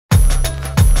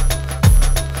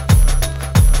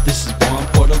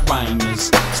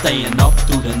rhymers, staying up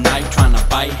through the night trying to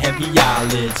bite heavy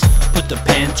eyelids. Put the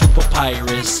pen to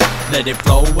papyrus, let it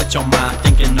flow with your mind,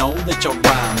 thinking know that your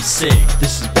rhyme's sick.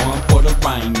 This is one for the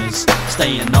rhymers,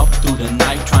 staying up through the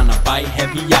night trying to bite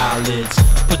heavy eyelids.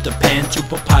 Put the pen to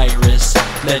papyrus,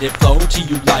 let it flow to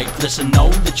you like, listen, know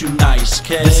that you nice,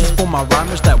 kid. This is for my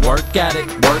rhymers that work at it,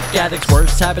 work addicts,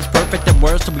 worst habits, perfect at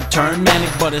worst till we turn manic.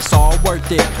 But it's all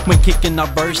worth it when kicking our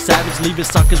verse savage, leaving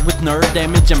suckers with nerve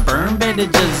damage and burn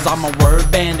bandages. I'm a word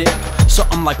bandit,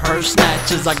 something like purse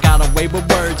snatchers. I got away with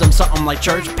words, I'm something like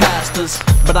church pastors.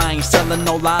 But I ain't selling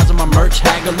no lies, I'm a merch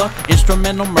haggler,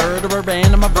 instrumental murderer,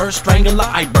 and I'm a verse strangler.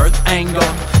 I birth anger,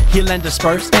 heal and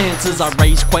disperse answers. I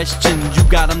raise questions, you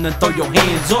got them, then throw your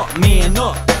hands up, man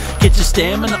up. Get your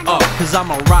stamina up, cause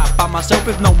I'ma rock by myself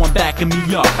if no one backing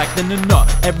me up. Acting a nut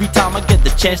every time I get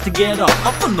the chance to get up.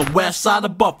 I'm from the west side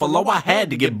of Buffalo, I had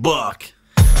to get buck.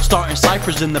 Starting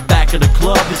ciphers in the back of the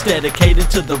club is dedicated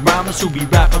to the rhymers who be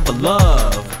rapping for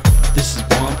love. This is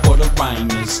one for the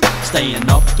rhymers, staying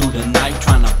up through the night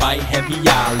trying to bite heavy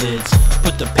eyelids.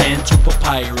 Put the pen to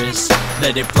papyrus,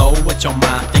 let it flow with your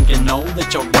mind, thinking know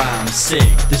that your rhyme's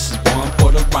sick. This is one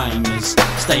for the rhymers,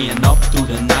 staying up through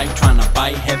the night trying to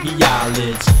bite heavy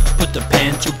eyelids. Put the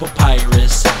pen to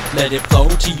papyrus, let it flow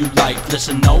to you like,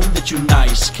 listen, know that you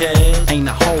nice, kid. Ain't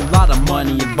a whole lot of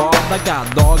money involved, I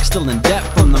got dogs still in debt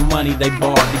from the money they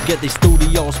borrowed to get these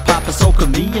studios poppin' so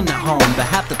convenient at home. But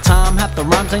half the time, half the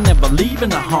rhymes ain't never leaving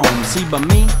the home. See, but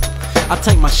me, I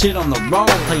take my shit on the road,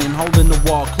 playing hole in the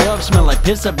wall club, smell like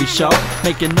piss every show.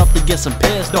 Make enough to get some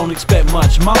piss, don't expect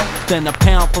much more than a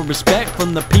pound for respect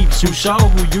from the peeps who show.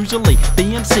 Who usually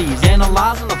the MCs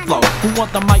analyzing the flow, who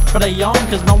want the mic for their own,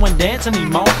 cause no one dance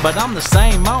anymore. But I'm the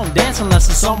same, I don't dance unless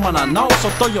it's someone I know. So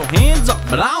throw your hands up,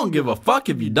 but I don't give a fuck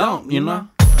if you don't, you know.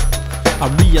 I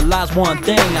realize one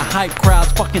thing, a hype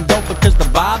crowd's fucking dope because the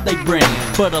vibe they bring.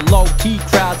 But a low-key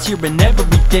crowd's hearing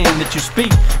everything that you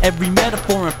speak, every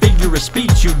metaphor and figure of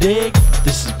speech, you dig?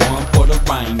 This is one for the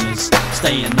rhymers,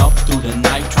 staying up through the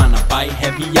night trying to bite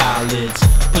heavy eyelids.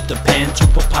 Put the pen to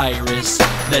papyrus,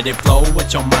 let it flow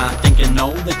with your mind, thinking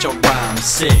know that your rhyme's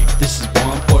sick. This is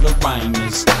one for the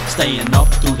rhymers, staying up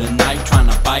through the night trying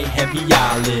to bite heavy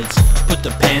eyelids. Put the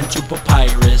pen to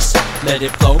papyrus, let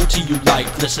it flow to you like,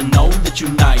 listen, know that you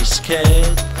nice,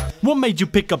 kid. What made you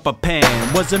pick up a pen?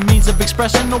 Was it means of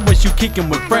expression or was you kicking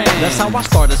with friends? That's how I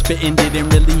started spitting, didn't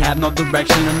really have no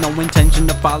direction and no intention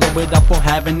to follow it up or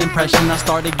have an impression. I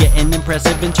started getting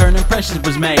impressive and turn impressions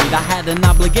was made. I had an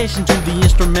obligation to the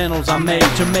instrumentals I made,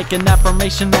 to make an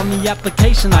affirmation on the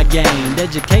application I gained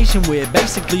education with,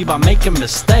 basically by making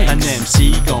mistakes. An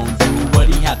MC gon' do what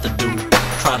he had to do,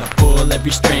 try to pull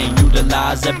every string,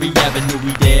 utilize every avenue.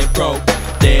 We dead broke,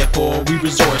 therefore we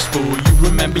resourceful. You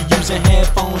remember using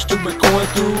headphones to record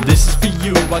through? This is for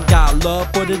you, I got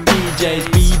love for the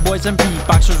DJs, B-boys and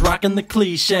beatboxers rocking the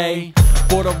cliche.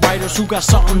 For the writers who got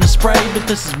something to spray, but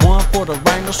this is one for the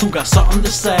rhymers who got something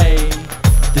to say.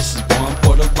 This is one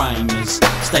for the rhymers,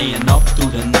 staying up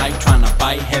through the night trying to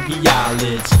bite heavy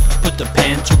eyelids. Put the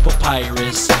pen to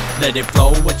papyrus, let it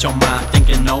flow with your mind,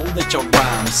 thinking know that your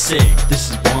rhyme's sick.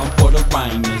 This is one for the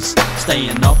rhymers,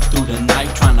 staying up through the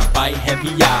night trying to bite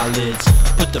heavy eyelids.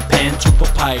 Put the pen to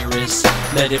papyrus,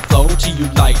 let it flow to you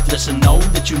like, listen, know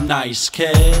that you nice,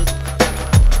 kid.